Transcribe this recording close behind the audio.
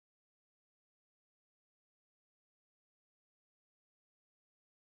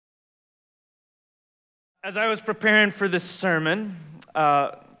As I was preparing for this sermon,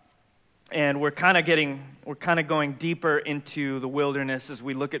 and we're kind of going deeper into the wilderness as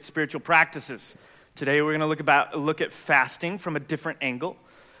we look at spiritual practices. Today we're going to look at fasting from a different angle.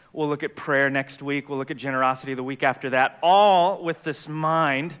 We'll look at prayer next week. We'll look at generosity the week after that, all with this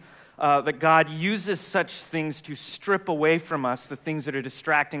mind that God uses such things to strip away from us the things that are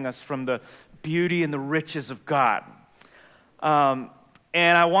distracting us from the beauty and the riches of God.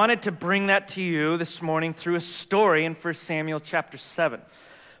 And I wanted to bring that to you this morning through a story in 1 Samuel chapter 7.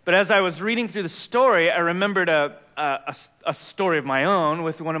 But as I was reading through the story, I remembered a story of my own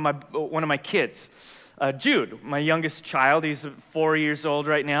with one of my kids, Jude, my youngest child. He's 4 years old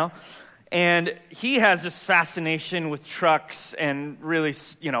right now. And he has this fascination with trucks and really,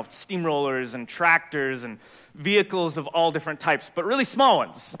 steamrollers and tractors and vehicles of all different types, but really small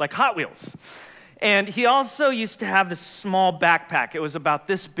ones, like Hot Wheels. And he also used to have this small backpack. It was about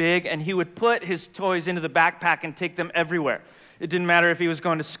this big, and he would put his toys into the backpack and take them everywhere. It didn't matter if he was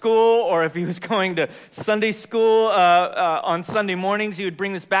going to school or if he was going to Sunday school on Sunday mornings. He would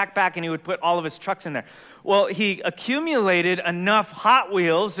bring this backpack and he would put all of his trucks in there. Well, he accumulated enough Hot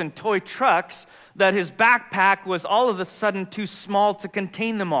Wheels and toy trucks that his backpack was all of a sudden too small to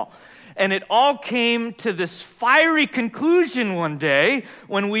contain them all. And it all came to this fiery conclusion one day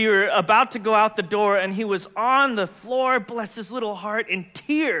when we were about to go out the door, and he was on the floor, bless his little heart, in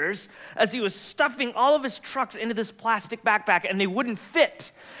tears as he was stuffing all of his trucks into this plastic backpack, and they wouldn't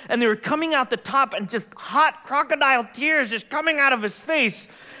fit. And they were coming out the top, and just hot crocodile tears just coming out of his face.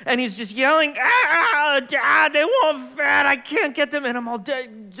 And he's just yelling, Dad, they won't fit. I can't get them. And I'm all,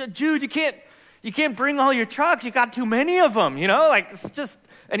 Jude, you can't bring all your trucks. You got too many of them, it's just...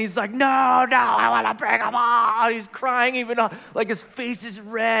 And he's like, no, I want to bring them all. He's crying even, like his face is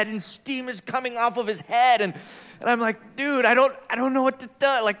red and steam is coming off of his head. And I'm like, dude, I don't know what to do.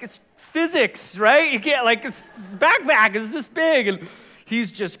 Like, it's physics, right? You can't, this backpack is this big. And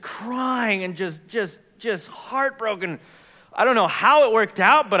he's just crying and just heartbroken. I don't know how it worked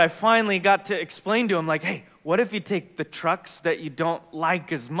out, but I finally got to explain to him, hey, what if you take the trucks that you don't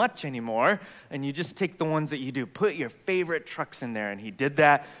like as much anymore, and you just take the ones that you do? Put your favorite trucks in there. And he did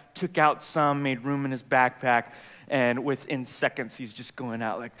that, took out some, made room in his backpack, and within seconds, he's just going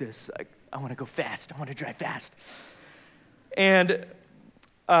out like this. I want to go fast. I want to drive fast. And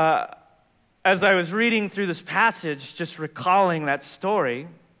as I was reading through this passage, just recalling that story,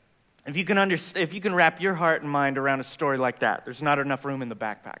 if you can wrap your heart and mind around a story like that, there's not enough room in the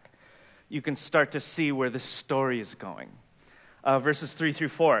backpack. You can start to see where this story is going. Verses 3 through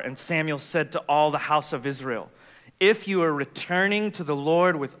 4. And Samuel said to all the house of Israel, if you are returning to the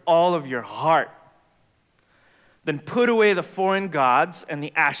Lord with all of your heart, then put away the foreign gods and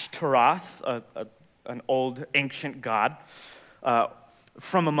the Ashtaroth, an old ancient god,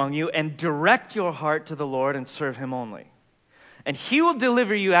 from among you, and direct your heart to the Lord and serve him only. And he will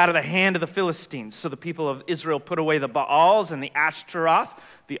deliver you out of the hand of the Philistines. So the people of Israel put away the Baals and the Ashtaroth,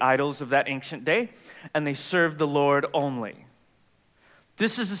 the idols of that ancient day, and they served the Lord only.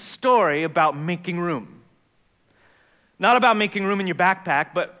 This is a story about making room. Not about making room in your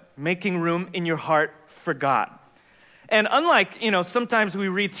backpack, but making room in your heart for God. And unlike, sometimes we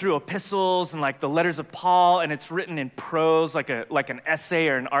read through epistles and the letters of Paul, and it's written in prose, like an essay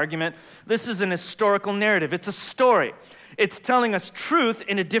or an argument. This is an historical narrative. It's a story. It's telling us truth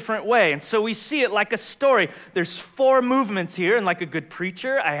in a different way. And so we see it like a story. There's 4 movements here, and like a good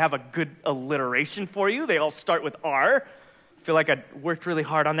preacher, I have a good alliteration for you. They all start with R. I feel like I worked really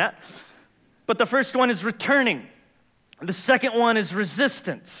hard on that. But the first one is returning. The second one is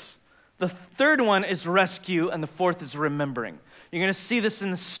resistance. The third one is rescue, and the fourth is remembering. You're going to see this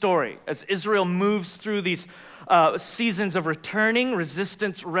in the story as Israel moves through these seasons of returning,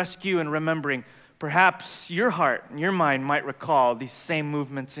 resistance, rescue, and remembering. Perhaps your heart and your mind might recall these same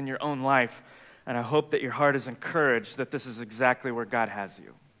movements in your own life, and I hope that your heart is encouraged that this is exactly where God has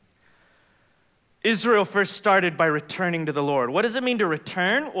you. Israel first started by returning to the Lord. What does it mean to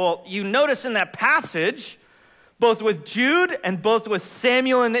return? Well, you notice in that passage, both with Jude and both with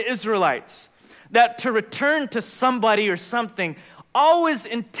Samuel and the Israelites, that to return to somebody or something always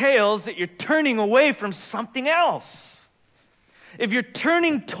entails that you're turning away from something else. If you're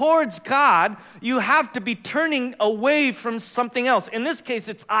turning towards God, you have to be turning away from something else. In this case,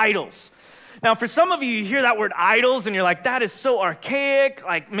 it's idols. Now, for some of you, you hear that word idols, and you're like, that is so archaic.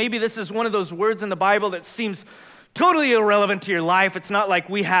 Maybe this is one of those words in the Bible that seems totally irrelevant to your life. It's not like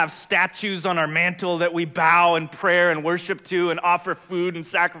we have statues on our mantle that we bow in prayer and worship to and offer food and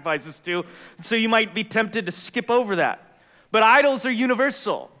sacrifices to. So you might be tempted to skip over that. But idols are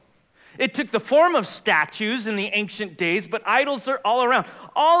universal. It took the form of statues in the ancient days, but idols are all around.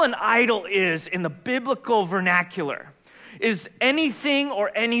 All an idol is in the biblical vernacular is anything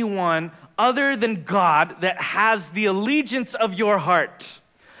or anyone other than God that has the allegiance of your heart.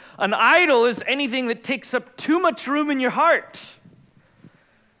 An idol is anything that takes up too much room in your heart.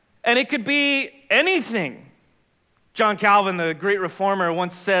 And it could be anything. John Calvin, the great reformer,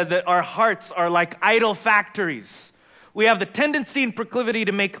 once said that our hearts are like idol factories. We have the tendency and proclivity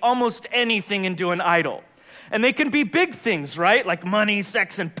to make almost anything into an idol. And they can be big things, right? Like money,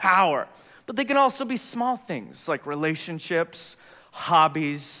 sex, and power. But they can also be small things like relationships,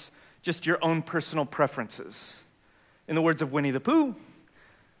 hobbies, just your own personal preferences. In the words of Winnie the Pooh,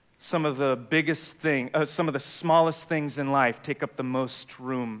 some of the smallest things in life take up the most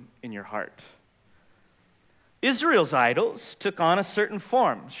room in your heart. Israel's idols took on a certain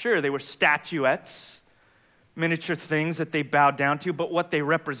form. Sure, they were statuettes, miniature things that they bowed down to, but what they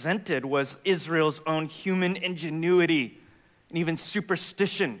represented was Israel's own human ingenuity and even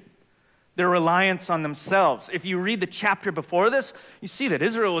superstition, their reliance on themselves. If you read the chapter before this, you see that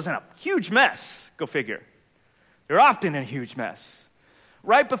Israel was in a huge mess. Go figure. They're often in a huge mess.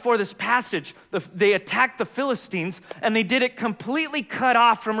 Right before this passage, they attacked the Philistines, and they did it completely cut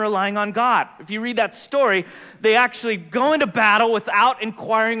off from relying on God. If you read that story, they actually go into battle without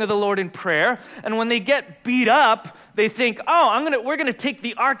inquiring of the Lord in prayer, and when they get beat up, they think, we're going to take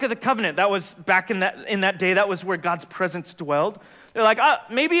the Ark of the Covenant. That was back in that day, that was where God's presence dwelled. They're like,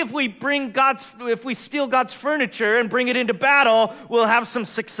 maybe if we steal God's furniture and bring it into battle, we'll have some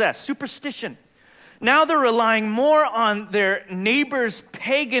success. Superstition. Now they're relying more on their neighbors'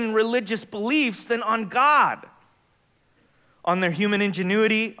 pagan religious beliefs than on God, on their human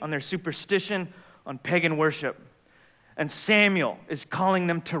ingenuity, on their superstition, on pagan worship. And Samuel is calling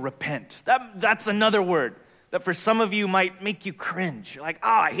them to repent. That's another word that for some of you might make you cringe. You're like,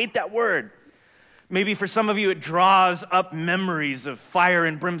 I hate that word. Maybe for some of you it draws up memories of fire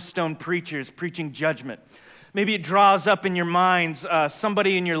and brimstone preachers preaching judgment. Maybe it draws up in your minds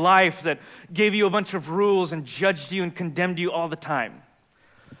somebody in your life that gave you a bunch of rules and judged you and condemned you all the time.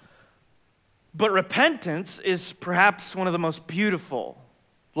 But repentance is perhaps one of the most beautiful,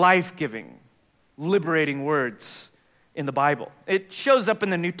 life-giving, liberating words in the Bible. It shows up in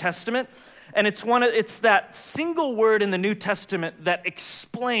the New Testament, and it's that single word in the New Testament that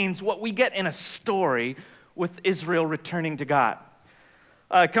explains what we get in a story with Israel returning to God.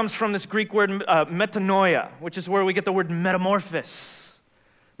 It comes from this Greek word metanoia, which is where we get the word metamorphosis.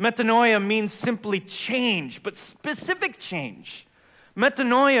 Metanoia means simply change, but specific change.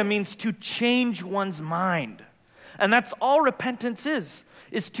 Metanoia means to change one's mind. And that's all repentance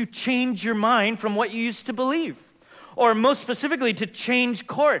is to change your mind from what you used to believe. Or most specifically, to change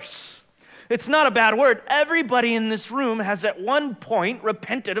course. It's not a bad word. Everybody in this room has at one point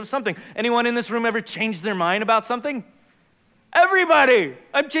repented of something. Anyone in this room ever changed their mind about something? Everybody.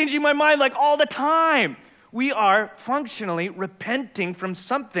 I'm changing my mind like all the time. We are functionally repenting from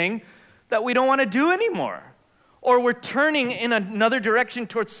something that we don't want to do anymore. Or we're turning in another direction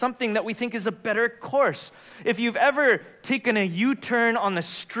towards something that we think is a better course. If you've ever taken a U-turn on the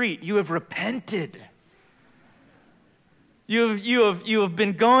street, you have repented. You have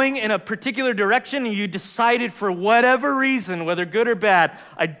been going in a particular direction and you decided for whatever reason, whether good or bad,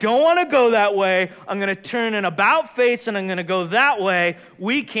 I don't want to go that way. I'm going to turn an about face and I'm going to go that way.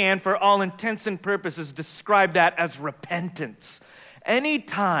 We can, for all intents and purposes, describe that as repentance.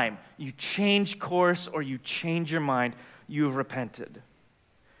 Anytime you change course or you change your mind, you have repented.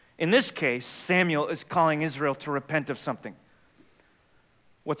 In this case, Samuel is calling Israel to repent of something.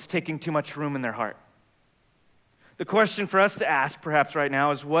 What's taking too much room in their heart? The question for us to ask perhaps right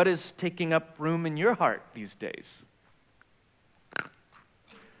now is, what is taking up room in your heart these days?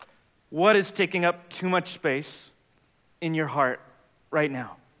 What is taking up too much space in your heart right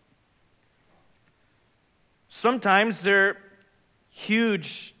now? Sometimes they're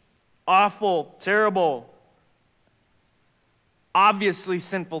huge, awful, terrible, obviously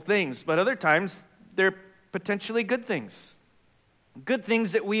sinful things, but other times they're potentially good things. Good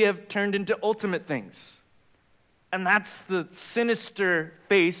things that we have turned into ultimate things. And that's the sinister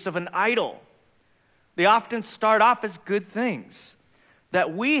face of an idol. They often start off as good things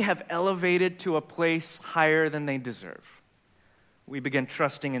that we have elevated to a place higher than they deserve. We begin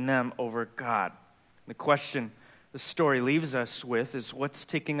trusting in them over God. The question the story leaves us with is, what's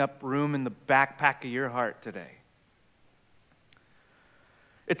taking up room in the backpack of your heart today?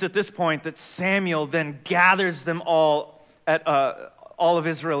 It's at this point that Samuel then gathers them all of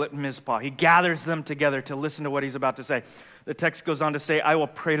Israel at Mizpah. He gathers them together to listen to what he's about to say. The text goes on to say, I will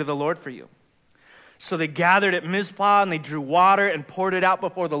pray to the Lord for you. So they gathered at Mizpah, and they drew water and poured it out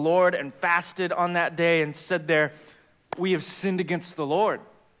before the Lord and fasted on that day and said there, "We have sinned against the Lord.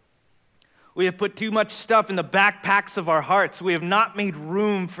 We have put too much stuff in the backpacks of our hearts. We have not made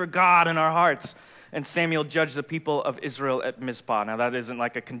room for God in our hearts." And Samuel judged the people of Israel at Mizpah. Now, that isn't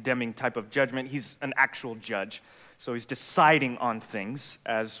like a condemning type of judgment. He's an actual judge. So he's deciding on things,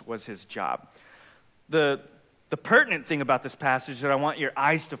 as was his job. The pertinent thing about this passage that I want your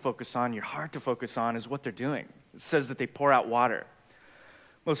eyes to focus on, your heart to focus on, is what they're doing. It says that they pour out water.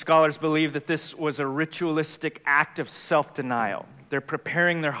 Most scholars believe that this was a ritualistic act of self-denial. They're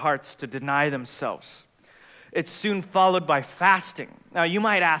preparing their hearts to deny themselves. It's soon followed by fasting. Now, you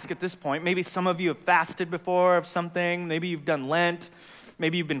might ask at this point, maybe some of you have fasted before of something. Maybe you've done Lent.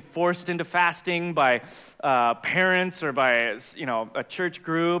 Maybe you've been forced into fasting by parents or by a church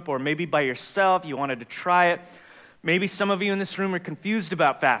group, or maybe by yourself. You wanted to try it. Maybe some of you in this room are confused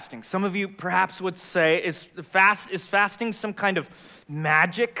about fasting. Some of you perhaps would say, is fasting some kind of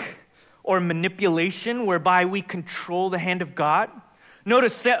magic or manipulation whereby we control the hand of God?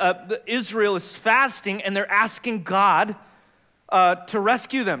 Notice Israel is fasting, and they're asking God to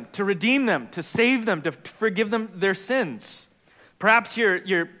rescue them, to redeem them, to save them, to forgive them their sins. Perhaps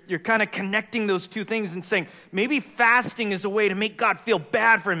you're kind of connecting those two things and saying, maybe fasting is a way to make God feel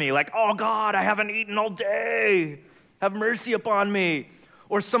bad for me. Like, "Oh God, I haven't eaten all day. Have mercy upon me."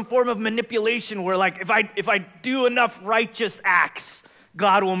 Or some form of manipulation where, like, if I do enough righteous acts,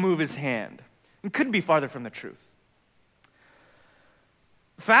 God will move his hand. It couldn't be farther from the truth.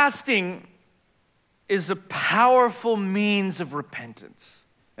 Fasting is a powerful means of repentance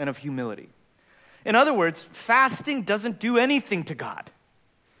and of humility. In other words, fasting doesn't do anything to God.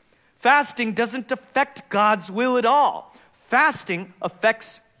 Fasting doesn't affect God's will at all. Fasting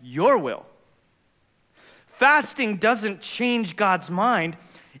affects your will. Fasting doesn't change God's mind.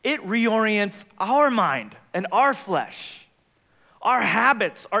 It reorients our mind and our flesh, our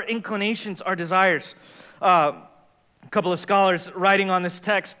habits, our inclinations, our desires. A couple of scholars writing on this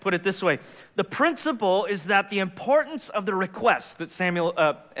text put it this way: the principle is that the importance of the request that Samuel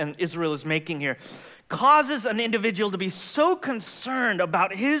and Israel is making here causes an individual to be so concerned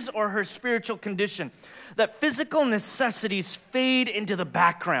about his or her spiritual condition that physical necessities fade into the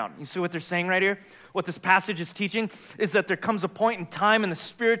background. You see what they're saying right here? What this passage is teaching is that there comes a point in time in the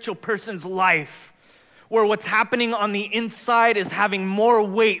spiritual person's life where what's happening on the inside is having more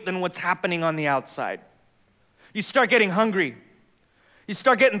weight than what's happening on the outside. You start getting hungry. You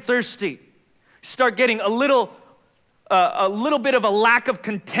start getting thirsty. You start getting a little bit of a lack of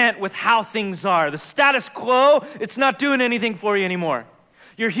content with how things are. The status quo, it's not doing anything for you anymore.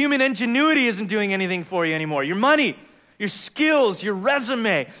 Your human ingenuity isn't doing anything for you anymore. Your money, your skills, your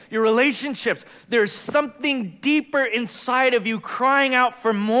resume, your relationships. There's something deeper inside of you crying out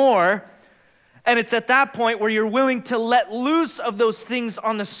for more. And it's at that point where you're willing to let loose of those things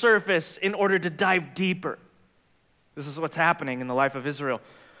on the surface in order to dive deeper. This is what's happening in the life of Israel.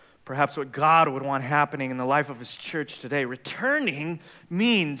 Perhaps what God would want happening in the life of his church today. Returning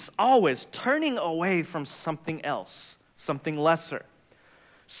means always turning away from something else, something lesser,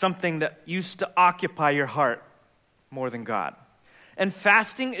 something that used to occupy your heart more than God. And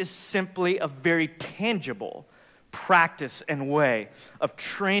fasting is simply a very tangible practice and way of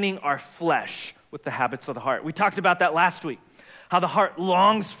training our flesh with the habits of the heart. We talked about that last week. How the heart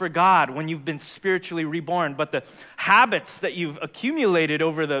longs for God when you've been spiritually reborn, but the habits that you've accumulated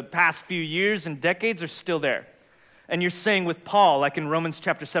over the past few years and decades are still there. And you're saying with Paul, like in Romans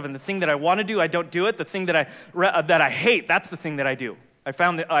chapter 7, the thing that I want to do, I don't do it. The thing that I hate, that's the thing that I do. I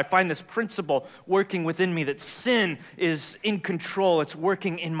find this principle working within me that sin is in control. It's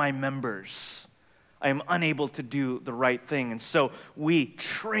working in my members. I am unable to do the right thing. And so we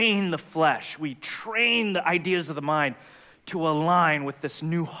train the flesh. We train the ideas of the mind to align with this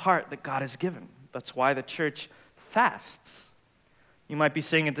new heart that God has given. That's why the church fasts. You might be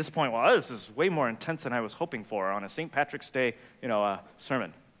saying at this point, well, this is way more intense than I was hoping for on a St. Patrick's Day,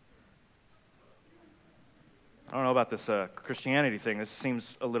 sermon. I don't know about this Christianity thing. This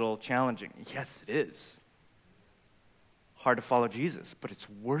seems a little challenging. Yes, it is. Hard to follow Jesus, but it's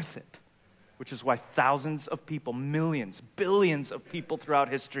worth it. Which is why thousands of people, millions, billions of people throughout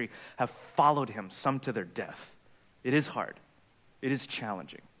history have followed him, some to their death. It is hard. It is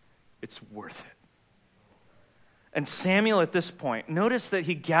challenging. It's worth it. And Samuel at this point, notice that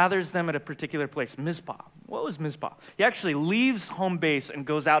he gathers them at a particular place, Mizpah. What was Mizpah? He actually leaves home base and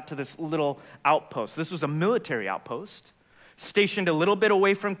goes out to this little outpost. This was a military outpost, stationed a little bit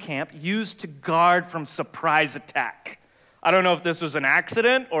away from camp, used to guard from surprise attack. I don't know if this was an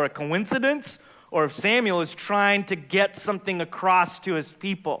accident or a coincidence, or if Samuel is trying to get something across to his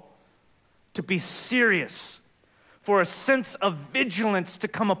people. to be serious, for a sense of vigilance to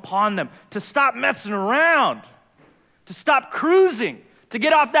come upon them, to stop messing around, to stop cruising, to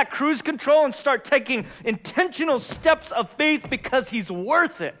get off that cruise control and start taking intentional steps of faith because he's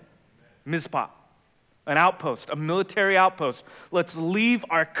worth it. Mizpah, an outpost, a military outpost. Let's leave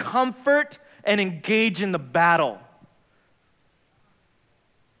our comfort and engage in the battle.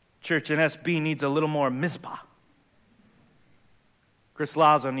 Church in SB needs a little more Mizpah. Chris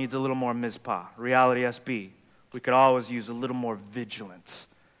Lazo needs a little more Mizpah. Reality SB, we could always use a little more vigilance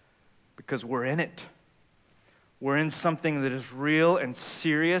because we're in it. We're in something that is real and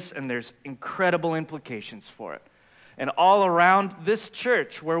serious, and there's incredible implications for it. And all around this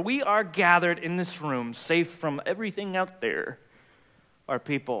church, where we are gathered in this room, safe from everything out there, are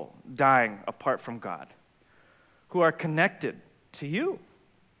people dying apart from God who are connected to you.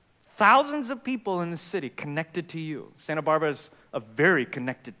 Thousands of people in the city connected to you. Santa Barbara is a very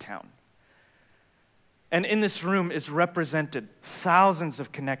connected town. And in this room is represented thousands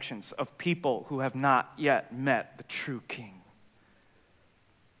of connections of people who have not yet met the true King.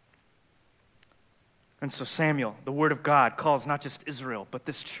 And so Samuel, the Word of God, calls not just Israel, but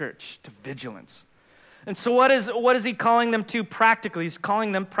this church to vigilance. And so what is he calling them to practically? He's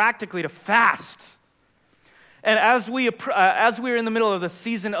calling them practically to fast. And as we're in the middle of the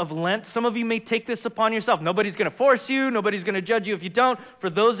season of Lent, some of you may take this upon yourself. Nobody's going to force you. Nobody's going to judge you if you don't. For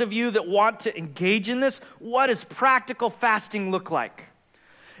those of you that want to engage in this, what does practical fasting look like?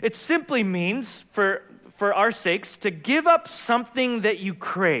 It simply means, for our sakes, to give up something that you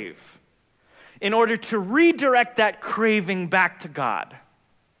crave in order to redirect that craving back to God.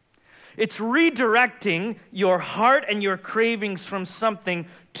 It's redirecting your heart and your cravings from something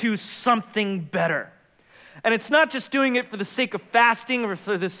to something better. And it's not just doing it for the sake of fasting or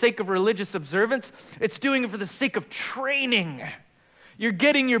for the sake of religious observance. It's doing it for the sake of training. You're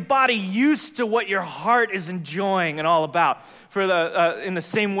getting your body used to what your heart is enjoying and all about. In the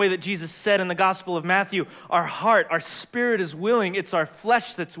same way that Jesus said in the Gospel of Matthew, our heart, our spirit is willing. It's our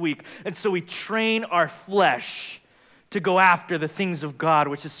flesh that's weak. And so we train our flesh to go after the things of God,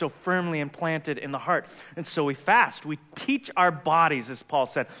 which is so firmly implanted in the heart. And so we fast. We teach our bodies, as Paul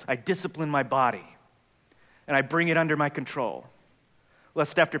said. I discipline my body. And I bring it under my control,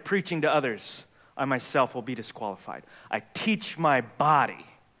 lest after preaching to others, I myself will be disqualified. I teach my body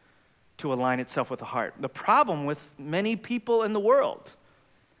to align itself with the heart. The problem with many people in the world,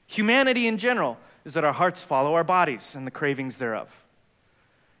 humanity in general, is that our hearts follow our bodies and the cravings thereof.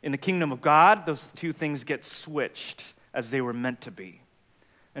 In the kingdom of God, those two things get switched as they were meant to be.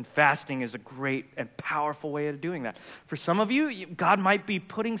 And fasting is a great and powerful way of doing that. For some of you, God might be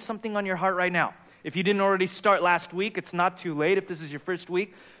putting something on your heart right now. If you didn't already start last week, it's not too late. If this is your first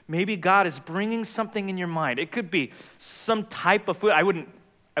week, maybe God is bringing something in your mind. It could be some type of food. I wouldn't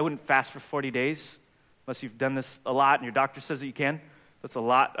fast for 40 days unless you've done this a lot and your doctor says that you can. That's a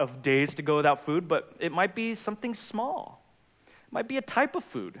lot of days to go without food, but it might be something small. It might be a type of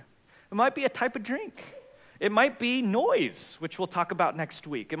food. It might be a type of drink. It might be noise, which we'll talk about next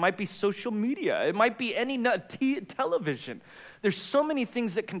week. It might be social media. It might be any television. There's so many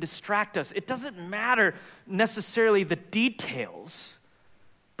things that can distract us. It doesn't matter necessarily the details,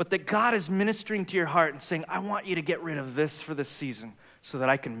 but that God is ministering to your heart and saying, I want you to get rid of this for this season so that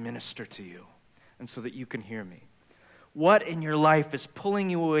I can minister to you and so that you can hear me. What in your life is pulling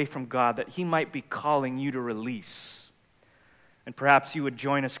you away from God that he might be calling you to release? And perhaps you would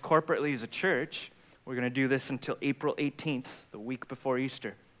join us corporately as a church. We're going to do this until April 18th, the week before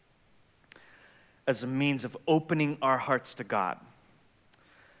Easter, as a means of opening our hearts to God.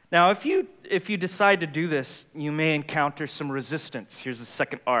 Now, if you decide to do this, you may encounter some resistance. Here's the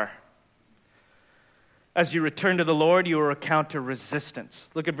second R. As you return to the Lord, you will encounter resistance.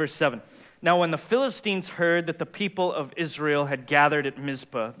 Look at verse 7. Now, when the Philistines heard that the people of Israel had gathered at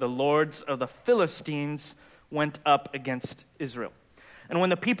Mizpah, the lords of the Philistines went up against Israel. And when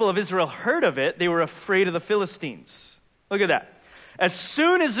the people of Israel heard of it, they were afraid of the Philistines. Look at that. As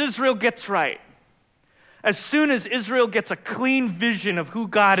soon as Israel gets right, as soon as Israel gets a clean vision of who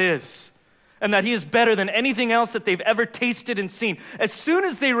God is and that he is better than anything else that they've ever tasted and seen, as soon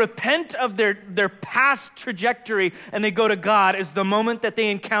as they repent of their past trajectory and they go to God is the moment that they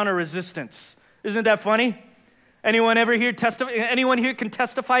encounter resistance. Isn't that funny? Anyone here can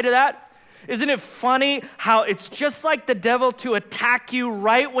testify to that? Isn't it funny how it's just like the devil to attack you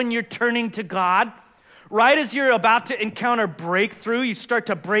right when you're turning to God? Right as you're about to encounter breakthrough, you start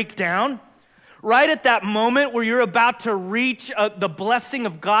to break down. Right at that moment where you're about to reach the blessing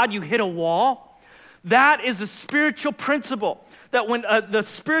of God, you hit a wall. That is a spiritual principle. That when the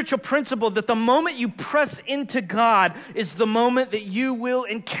spiritual principle that the moment you press into God is the moment that you will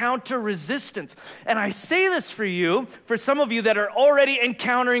encounter resistance. And I say this for you, for some of you that are already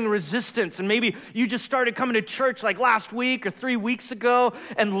encountering resistance, and maybe you just started coming to church like last week or 3 weeks ago,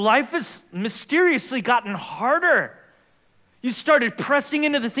 and life has mysteriously gotten harder. You started pressing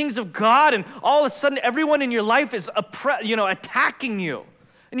into the things of God, and all of a sudden everyone in your life is attacking you.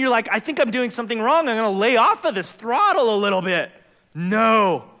 And you're like, I think I'm doing something wrong. I'm going to lay off of this throttle a little bit.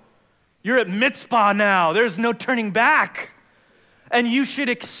 No, you're at Mitzpah now. There's no turning back. And you should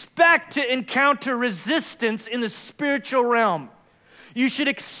expect to encounter resistance in the spiritual realm. You should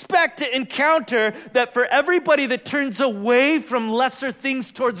expect to encounter that for everybody that turns away from lesser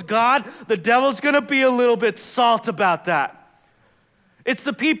things towards God, the devil's going to be a little bit salt about that. It's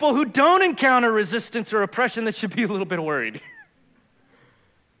the people who don't encounter resistance or oppression that should be a little bit worried.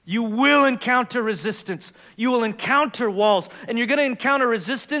 You will encounter resistance. You will encounter walls. And you're going to encounter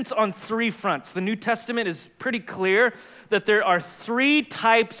resistance on 3 fronts. The New Testament is pretty clear that there are 3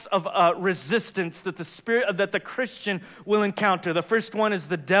 types of resistance that the Christian will encounter. The first one is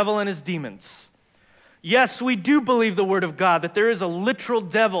the devil and his demons. Yes, we do believe the Word of God, that there is a literal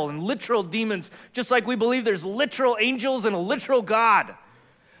devil and literal demons, just like we believe there's literal angels and a literal God.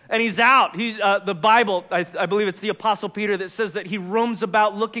 And he's out. The Bible, I believe it's the Apostle Peter that says that he roams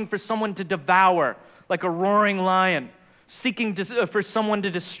about looking for someone to devour, like a roaring lion, seeking for someone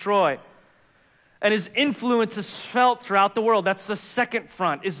to destroy. And his influence is felt throughout the world. That's the second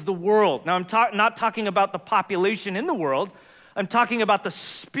front, is the world. Now, I'm not talking about the population in the world. I'm talking about the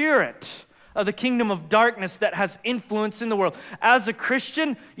spirit of the kingdom of darkness that has influence in the world. As a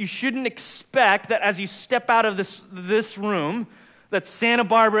Christian, you shouldn't expect that as you step out of this room, that Santa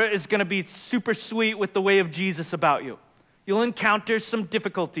Barbara is going to be super sweet with the way of Jesus about you. You'll encounter some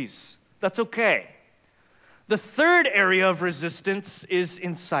difficulties. That's okay. The third area of resistance is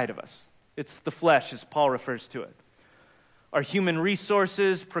inside of us. It's the flesh, as Paul refers to it. Our human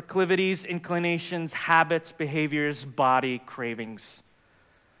resources, proclivities, inclinations, habits, behaviors, body, cravings.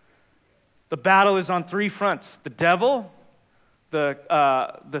 The battle is on 3 fronts: the devil,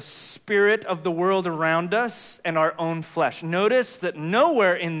 the spirit of the world around us, and our own flesh. Notice that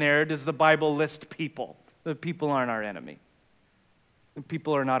nowhere in there does the Bible list people. The people aren't our enemy. The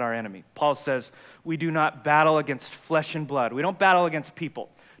people are not our enemy. Paul says we do not battle against flesh and blood. We don't battle against people.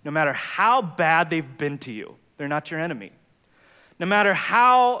 No matter how bad they've been to you, they're not your enemy. No matter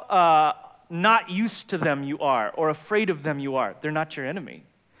how not used to them you are or afraid of them you are, they're not your enemy.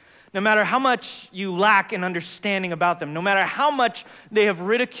 No matter how much you lack in understanding about them, no matter how much they have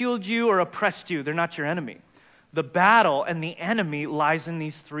ridiculed you or oppressed you, they're not your enemy. The battle and the enemy lies in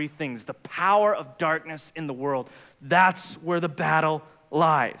these 3 things. The power of darkness in the world. That's where the battle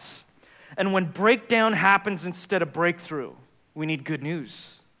lies. And when breakdown happens instead of breakthrough, we need good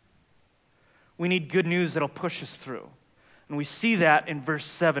news. We need good news that'll push us through. And we see that in verse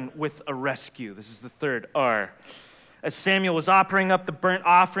 7 with a rescue. This is the third R. As Samuel was offering up the burnt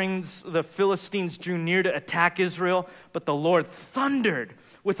offerings, the Philistines drew near to attack Israel, but the Lord thundered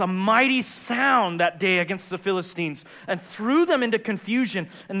with a mighty sound that day against the Philistines and threw them into confusion,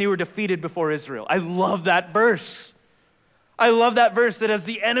 and they were defeated before Israel. I love that verse. I love that verse, that as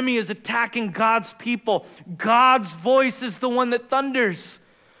the enemy is attacking God's people, God's voice is the one that thunders.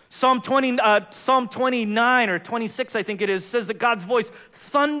 Psalm 29 or 26, I think it is, says that God's voice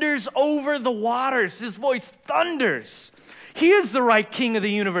thunders over the waters. His voice thunders. He is the right king of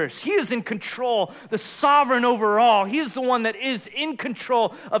the universe. He is in control, the sovereign over all. He is the one that is in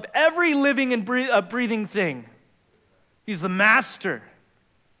control of every living and breathing thing. He's the master,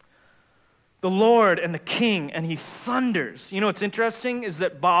 the Lord and the king, and he thunders. You know what's interesting is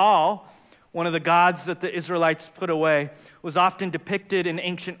that Baal, one of the gods that the Israelites put away, was often depicted in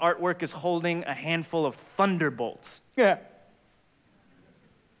ancient artwork as holding a handful of thunderbolts. Yeah.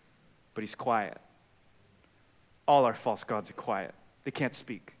 But he's quiet. All our false gods are quiet. They can't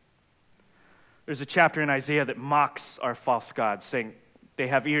speak. There's a chapter in Isaiah that mocks our false gods, saying they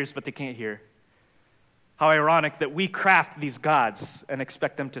have ears but they can't hear. How ironic that we craft these gods and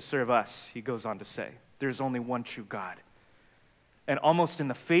expect them to serve us, he goes on to say. There's only one true God. And almost in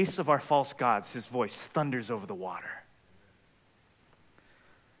the face of our false gods, his voice thunders over the water.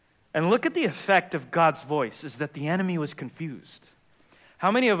 And look at the effect of God's voice, is that the enemy was confused.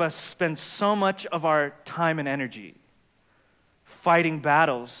 How many of us spend so much of our time and energy fighting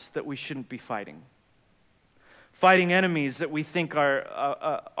battles that we shouldn't be fighting? Fighting enemies that we think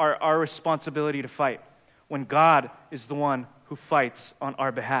are our responsibility to fight, when God is the one who fights on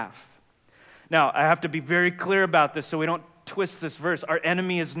our behalf. Now, I have to be very clear about this so we don't twist this verse. Our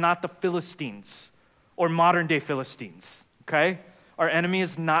enemy is not the Philistines. or modern-day Philistines, okay? Our enemy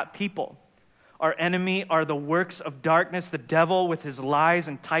is not people. Our enemy are the works of darkness, the devil with his lies,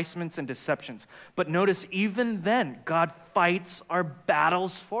 enticements, and deceptions. But notice, even then, God fights our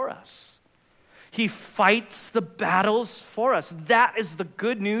battles for us. He fights the battles for us. That is the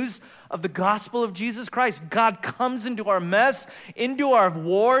good news of the gospel of Jesus Christ. God comes into our mess, into our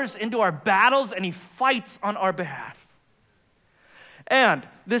wars, into our battles, and he fights on our behalf. And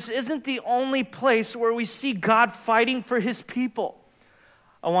this isn't the only place where we see God fighting for his people.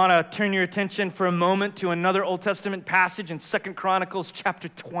 I want to turn your attention for a moment to another Old Testament passage in 2 Chronicles chapter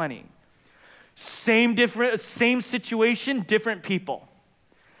 20. Same situation, different people.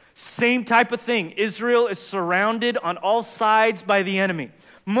 Same type of thing. Israel is surrounded on all sides by the enemy.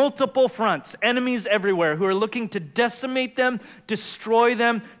 Multiple fronts, enemies everywhere who are looking to decimate them, destroy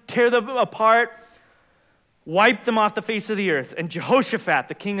them, tear them apart, wipe them off the face of the earth. And Jehoshaphat,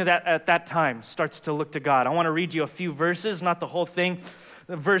 the king at that time, starts to look to God. I want to read you a few verses, not the whole thing.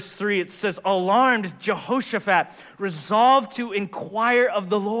 Verse 3, it says, "Alarmed Jehoshaphat resolved to inquire of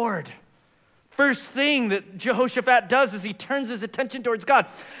the Lord." First thing that Jehoshaphat does is he turns his attention towards God,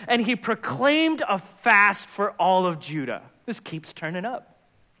 and he proclaimed a fast for all of Judah. This keeps turning up.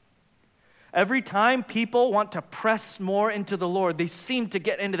 Every time people want to press more into the Lord, they seem to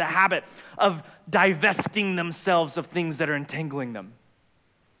get into the habit of divesting themselves of things that are entangling them.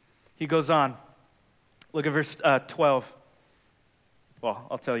 He goes on. Look at verse 12. Well,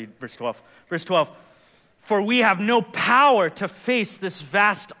 I'll tell you verse 12. Verse 12. "For we have no power to face this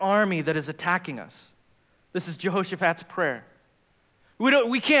vast army that is attacking us." This is Jehoshaphat's prayer.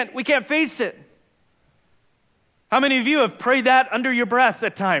 We can't face it. How many of you have prayed that under your breath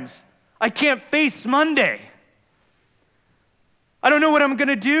at times? I can't face Monday. I don't know what I'm going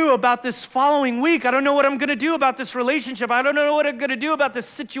to do about this following week. I don't know what I'm going to do about this relationship. I don't know what I'm going to do about this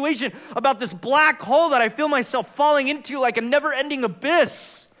situation, about this black hole that I feel myself falling into like a never-ending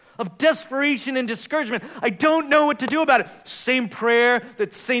abyss of desperation and discouragement. I don't know what to do about it. Same prayer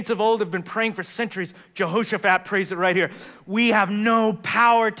that saints of old have been praying for centuries. Jehoshaphat prays it right here. We have no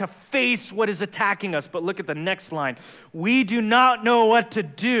power to face what is attacking us. But look at the next line. We do not know what to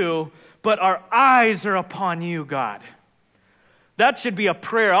do, but our eyes are upon you, God. That should be a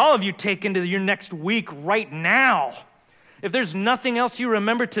prayer all of you take into your next week right now. If there's nothing else you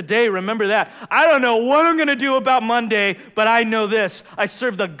remember today, remember that. I don't know what I'm going to do about Monday, but I know this. I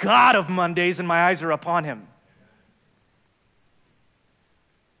serve the God of Mondays, and my eyes are upon him.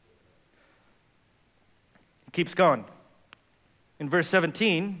 It keeps going. In verse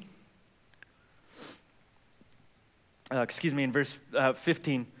 17, in verse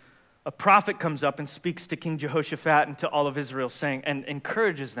 15, a prophet comes up and speaks to King Jehoshaphat and to all of Israel, saying, and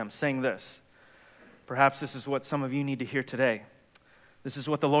encourages them, saying this. Perhaps this is what some of you need to hear today. This is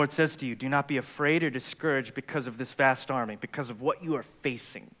what the Lord says to you. Do not be afraid or discouraged because of this vast army, because of what you are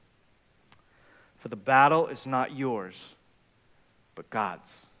facing. For the battle is not yours, but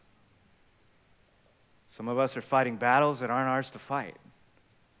God's. Some of us are fighting battles that aren't ours to fight.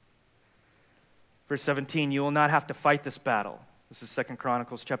 Verse 17, you will not have to fight this battle. This is 2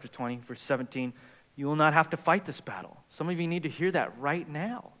 Chronicles chapter 20, verse 17. You will not have to fight this battle. Some of you need to hear that right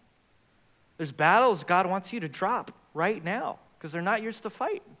now. There's battles God wants you to drop right now because they're not yours to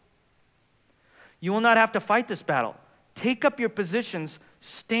fight. You will not have to fight this battle. Take up your positions,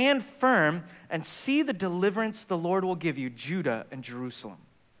 stand firm, and see the deliverance the Lord will give you, Judah and Jerusalem.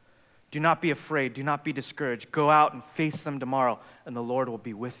 Do not be afraid. Do not be discouraged. Go out and face them tomorrow, and the Lord will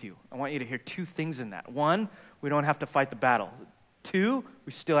be with you. I want you to hear two things in that. One, we don't have to fight the battle. Two,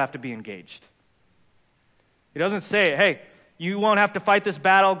 we still have to be engaged. He doesn't say, hey, you won't have to fight this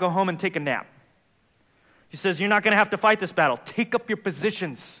battle. Go home and take a nap. He says, you're not going to have to fight this battle. Take up your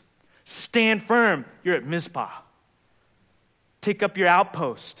positions. Stand firm. You're at Mizpah. Take up your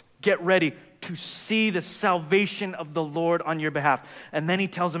outpost. Get ready to see the salvation of the Lord on your behalf. And then he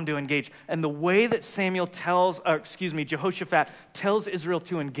tells them to engage. And the way that Jehoshaphat tells Israel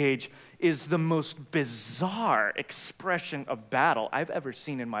to engage is the most bizarre expression of battle I've ever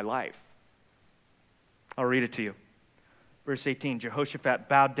seen in my life. I'll read it to you. Verse 18, Jehoshaphat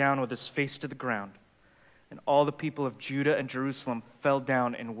bowed down with his face to the ground, and all the people of Judah and Jerusalem fell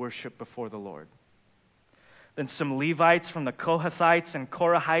down in worship before the Lord. Then some Levites from the Kohathites and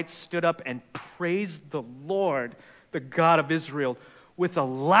Korahites stood up and praised the Lord, the God of Israel, with a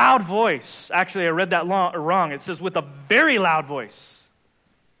loud voice. Actually, I read that wrong. It says with a very loud voice.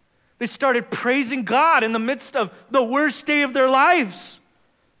 They started praising God in the midst of the worst day of their lives.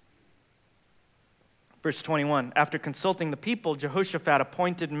 Verse 21, after consulting the people, Jehoshaphat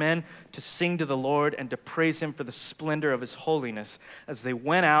appointed men to sing to the Lord and to praise him for the splendor of his holiness as they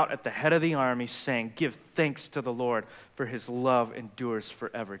went out at the head of the army saying, give thanks to the Lord, for his love endures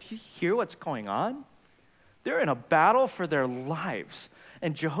forever. Do you hear what's going on? They're in a battle for their lives.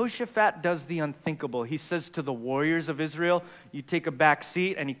 And Jehoshaphat does the unthinkable. He says to the warriors of Israel, you take a back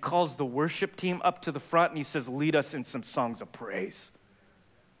seat, and he calls the worship team up to the front and he says, lead us in some songs of praise.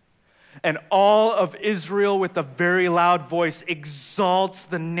 And all of Israel, with a very loud voice, exalts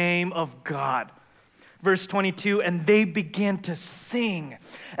the name of God. Verse 22, and they began to sing,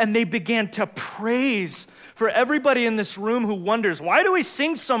 and they began to praise. For everybody in this room who wonders, why do we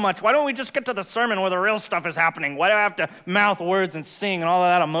sing so much? Why don't we just get to the sermon where the real stuff is happening? Why do I have to mouth words and sing and all of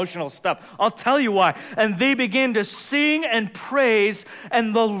that emotional stuff? I'll tell you why. And they began to sing and praise,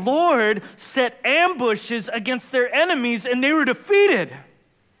 and the Lord set ambushes against their enemies, and they were defeated.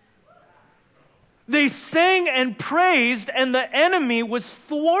 They sang and praised, and the enemy was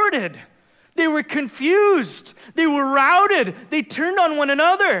thwarted. They were confused. They were routed. They turned on one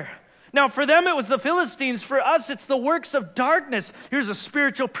another. Now, for them, it was the Philistines. For us, it's the works of darkness. Here's a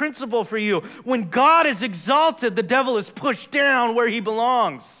spiritual principle for you. When God is exalted, the devil is pushed down where he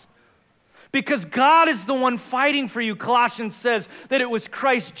belongs. Because God is the one fighting for you. Colossians says that it was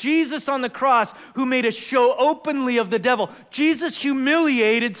Christ Jesus on the cross who made a show openly of the devil. Jesus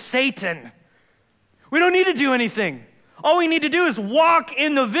humiliated Satan. We don't need to do anything. All we need to do is walk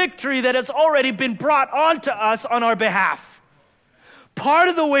in the victory that has already been brought onto us on our behalf. Part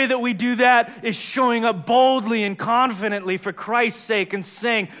of the way that we do that is showing up boldly and confidently for Christ's sake and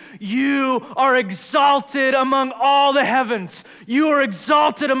saying, you are exalted among all the heavens. You are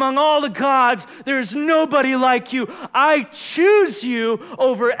exalted among all the gods. There is nobody like you. I choose you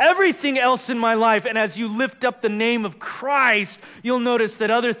over everything else in my life. And as you lift up the name of Christ, you'll notice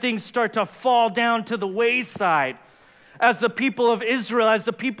that other things start to fall down to the wayside. As the people of Israel, as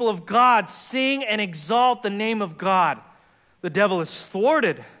the people of God, sing and exalt the name of God, the devil is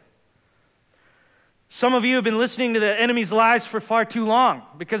thwarted. Some of you have been listening to the enemy's lies for far too long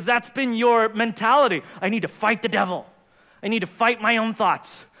because that's been your mentality. I need to fight the devil. I need to fight my own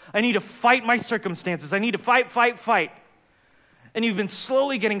thoughts. I need to fight my circumstances. I need to fight. And you've been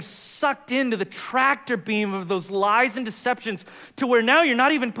slowly getting sucked into the tractor beam of those lies and deceptions to where now you're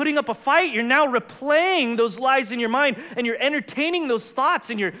not even putting up a fight. You're now replaying those lies in your mind, and you're entertaining those thoughts,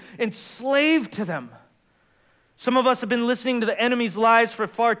 and you're enslaved to them. Some of us have been listening to the enemy's lies for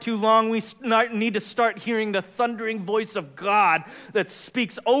far too long. We need to start hearing the thundering voice of God that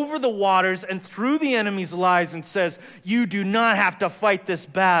speaks over the waters and through the enemy's lies and says, you do not have to fight this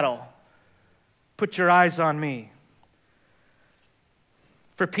battle. Put your eyes on me.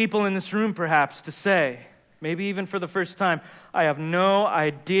 For people in this room, perhaps, to say, maybe even for the first time, I have no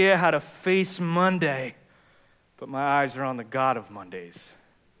idea how to face Monday, but my eyes are on the God of Mondays.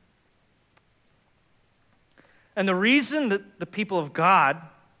 And the reason that the people of God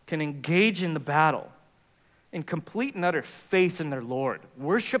can engage in the battle in complete and utter faith in their Lord,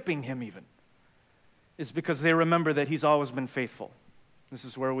 worshiping Him even, is because they remember that He's always been faithful. This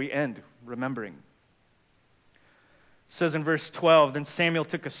is where we end, remembering. It says in verse 12, then Samuel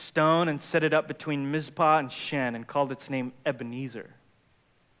took a stone and set it up between Mizpah and Shen and called its name Ebenezer.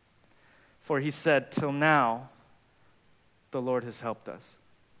 For he said, till now, the Lord has helped us.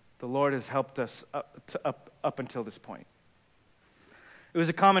 The Lord has helped us up until this point. It was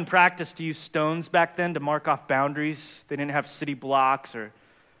a common practice to use stones back then to mark off boundaries. They didn't have city blocks or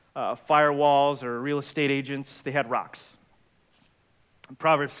firewalls or real estate agents. They had rocks.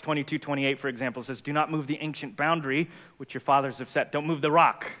 Proverbs 22:28, for example, says, do not move the ancient boundary which your fathers have set. Don't move the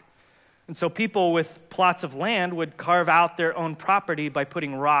rock. And so people with plots of land would carve out their own property by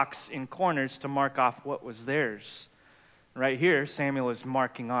putting rocks in corners to mark off what was theirs. Right here, Samuel is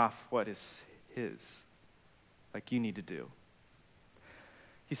marking off what is his, like you need to do.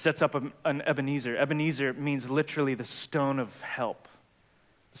 He sets up an Ebenezer. Ebenezer means literally the stone of help,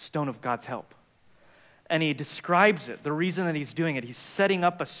 the stone of God's help. And he describes it, the reason that he's doing it. He's setting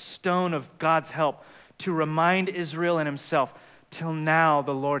up a stone of God's help to remind Israel and himself, till now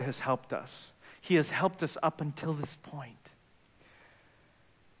the Lord has helped us. He has helped us up until this point.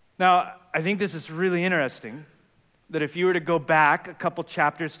 Now, I think this is really interesting, that if you were to go back a couple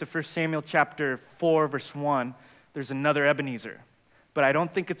chapters to 1 Samuel chapter 4, verse 1, there's another Ebenezer. But I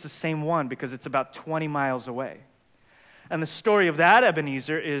don't think it's the same one because it's about 20 miles away. And the story of that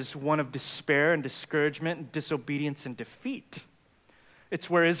Ebenezer is one of despair and discouragement and disobedience and defeat. It's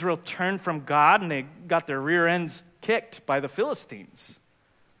where Israel turned from God and they got their rear ends kicked by the Philistines.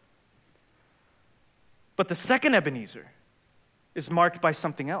 But the second Ebenezer is marked by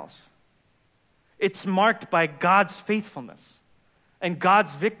something else. It's marked by God's faithfulness and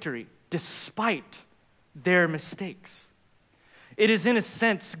God's victory despite their mistakes. It is, in a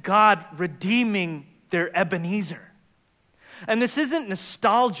sense, God redeeming their Ebenezer. And this isn't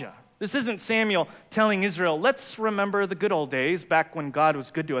nostalgia. This isn't Samuel telling Israel, let's remember the good old days back when God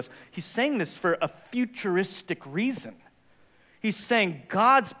was good to us. He's saying this for a futuristic reason. He's saying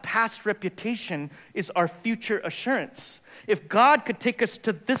God's past reputation is our future assurance. If God could take us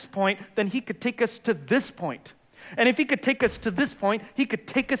to this point, then he could take us to this point. And if he could take us to this point, he could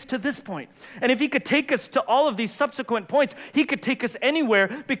take us to this point. And if he could take us to all of these subsequent points, he could take us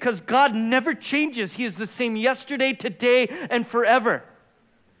anywhere because God never changes. He is the same yesterday, today, and forever.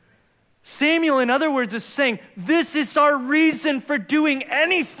 Samuel, in other words, is saying, this is our reason for doing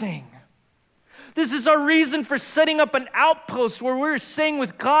anything. This is our reason for setting up an outpost where we're saying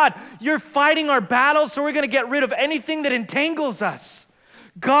with God, you're fighting our battles, so we're going to get rid of anything that entangles us.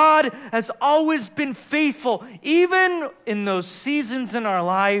 God has always been faithful, even in those seasons in our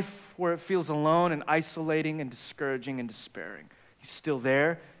life where it feels alone and isolating and discouraging and despairing. He's still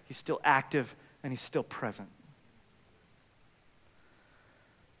there, he's still active, and he's still present.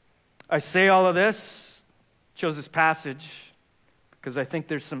 I say all of this, chose this passage, because I think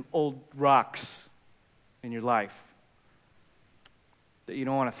there's some old rocks in your life that you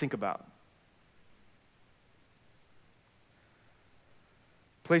don't want to think about.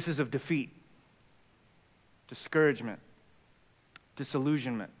 Places of defeat, discouragement,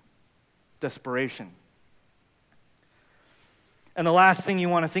 disillusionment, desperation. And the last thing you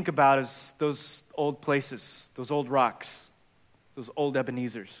want to think about is those old places, those old rocks, those old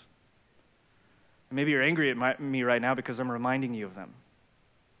Ebenezers. And maybe you're angry at me right now because I'm reminding you of them.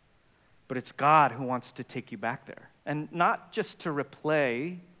 But it's God who wants to take you back there. And not just to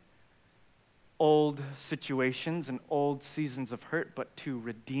replay old situations and old seasons of hurt, but to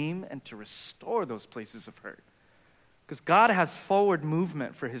redeem and to restore those places of hurt. Because God has forward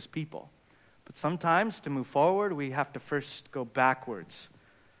movement for his people. But sometimes to move forward, we have to first go backwards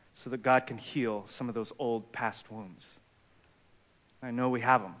so that God can heal some of those old past wounds. I know we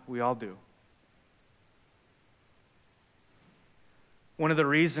have them. We all do. One of the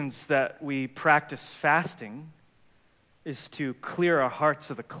reasons that we practice fasting is to clear our hearts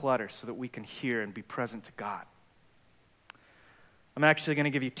of the clutter so that we can hear and be present to God. I'm actually going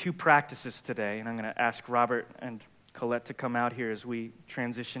to give you two practices today, and I'm going to ask Robert and Colette to come out here as we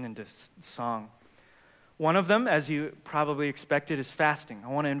transition into song. One of them, as you probably expected, is fasting. I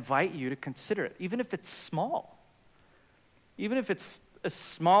want to invite you to consider it, even if it's small. Even if it's as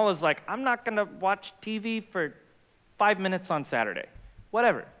small as like, I'm not going to watch TV for 5 minutes on Saturday.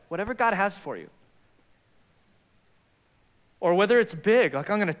 Whatever God has for you. Or whether it's big, like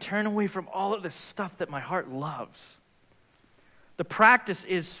I'm going to turn away from all of this stuff that my heart loves. The practice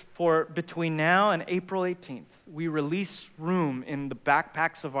is for between now and April 18th, we release room in the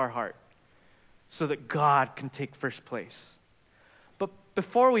backpacks of our heart so that God can take first place. But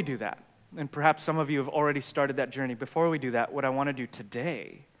before we do that, and perhaps some of you have already started that journey, before we do that, what I want to do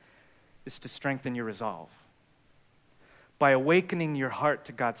today is to strengthen your resolve by awakening your heart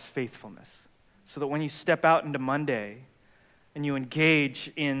to God's faithfulness so that when you step out into Monday, and you engage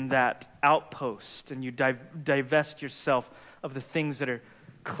in that outpost, and you divest yourself of the things that are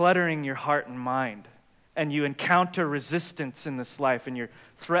cluttering your heart and mind, and you encounter resistance in this life, and you're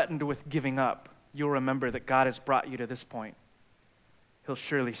threatened with giving up, you'll remember that God has brought you to this point. He'll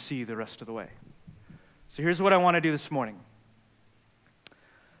surely see you the rest of the way. So here's what I want to do this morning.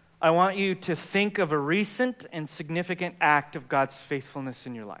 I want you to think of a recent and significant act of God's faithfulness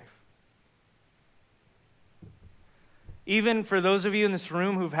in your life. Even for those of you in this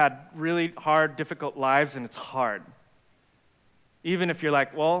room who've had really hard, difficult lives, and it's hard. Even if you're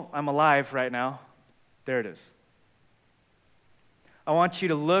like, well, I'm alive right now, there it is. I want you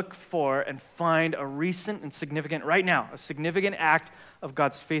to look for and find a recent and significant, right now, a significant act of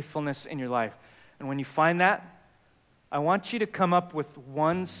God's faithfulness in your life. And when you find that, I want you to come up with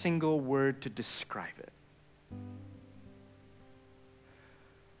one single word to describe it.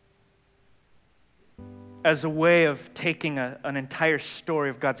 As a way of taking an entire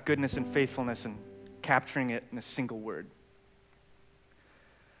story of God's goodness and faithfulness and capturing it in a single word.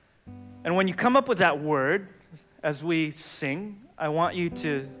 And when you come up with that word, as we sing, I want you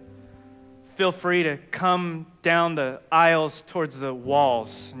to feel free to come down the aisles towards the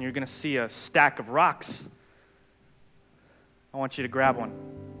walls, and you're going to see a stack of rocks. I want you to grab one.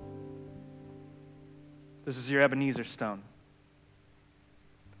 This is your Ebenezer stone.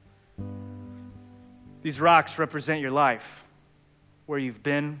 These rocks represent your life, where you've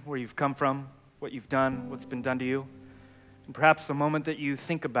been, where you've come from, what you've done, what's been done to you. And perhaps the moment that you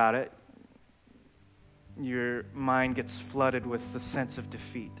think about it, your mind gets flooded with the sense of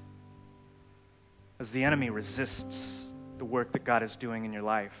defeat as the enemy resists the work that God is doing in your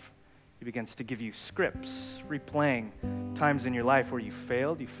life. He begins to give you scripts, replaying times in your life where you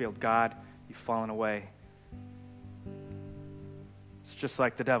failed God, you've fallen away. It's just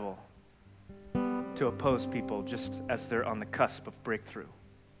like the devil to oppose people just as they're on the cusp of breakthrough.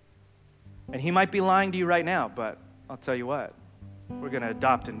 And he might be lying to you right now, but I'll tell you what, we're going to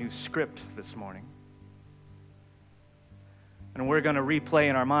adopt a new script this morning. And we're going to replay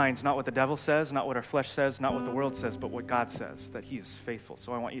in our minds not what the devil says, not what our flesh says, not what the world says, but what God says, that he is faithful.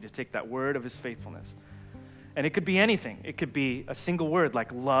 So I want you to take that word of his faithfulness. And it could be anything. It could be a single word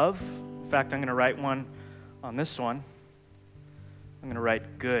like love. In fact, I'm going to write one on this one. I'm going to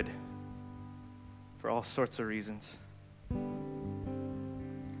write good for all sorts of reasons.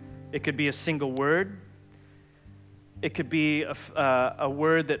 It could be a single word. It could be a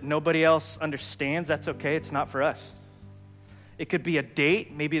word that nobody else understands. That's okay. It's not for us. It could be a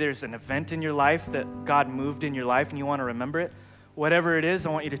date. Maybe there's an event in your life that God moved in your life and you want to remember it. Whatever it is, I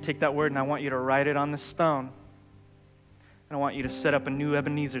want you to take that word and I want you to write it on the stone. And I want you to set up a new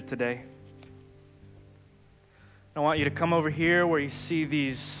Ebenezer today. I want you to come over here where you see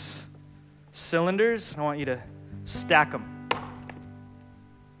these cylinders, and I want you to stack them. If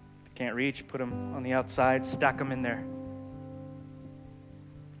you can't reach, put them on the outside, stack them in there.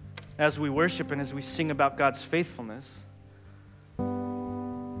 As we worship and as we sing about God's faithfulness,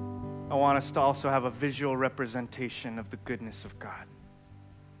 I want us to also have a visual representation of the goodness of God.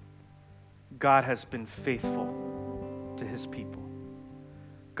 God has been faithful to his people.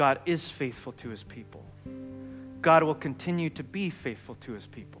 God is faithful to his people. God will continue to be faithful to his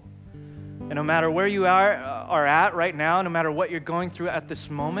people. And no matter where you are at right now, no matter what you're going through at this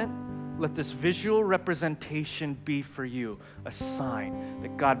moment, let this visual representation be for you a sign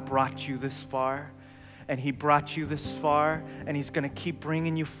that God brought you this far, and he brought you this far, and he's going to keep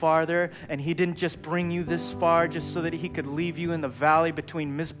bringing you farther. And he didn't just bring you this far just so that he could leave you in the valley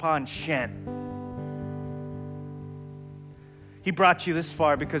between Mizpah and Shen. He brought you this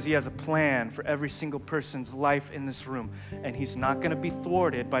far because he has a plan for every single person's life in this room. And he's not going to be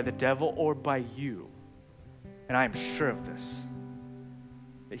thwarted by the devil or by you. And I am sure of this,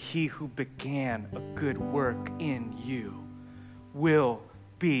 that he who began a good work in you will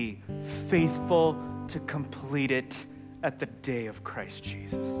be faithful to complete it at the day of Christ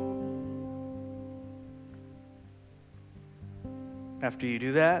Jesus. After you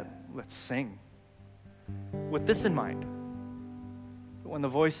do that, let's sing with this in mind. When the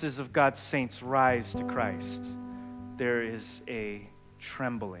voices of God's saints rise to Christ, there is a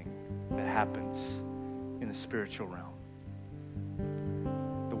trembling that happens in the spiritual realm.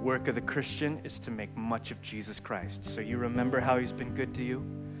 The work of the Christian is to make much of Jesus Christ. So you remember how he's been good to you?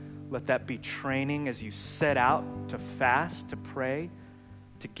 Let that be training as you set out to fast, to pray,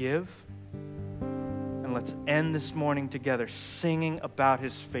 to give. And let's end this morning together singing about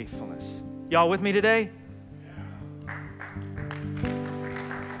his faithfulness. Y'all with me today?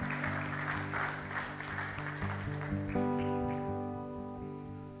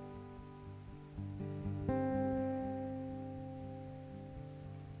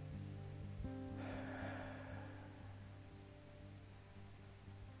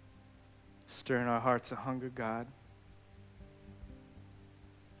 Stir in our hearts a hunger, God.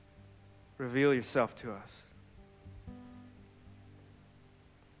 Reveal yourself to us.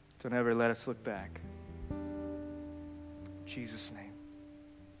 Don't ever let us look back. In Jesus' name.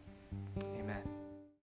 Amen.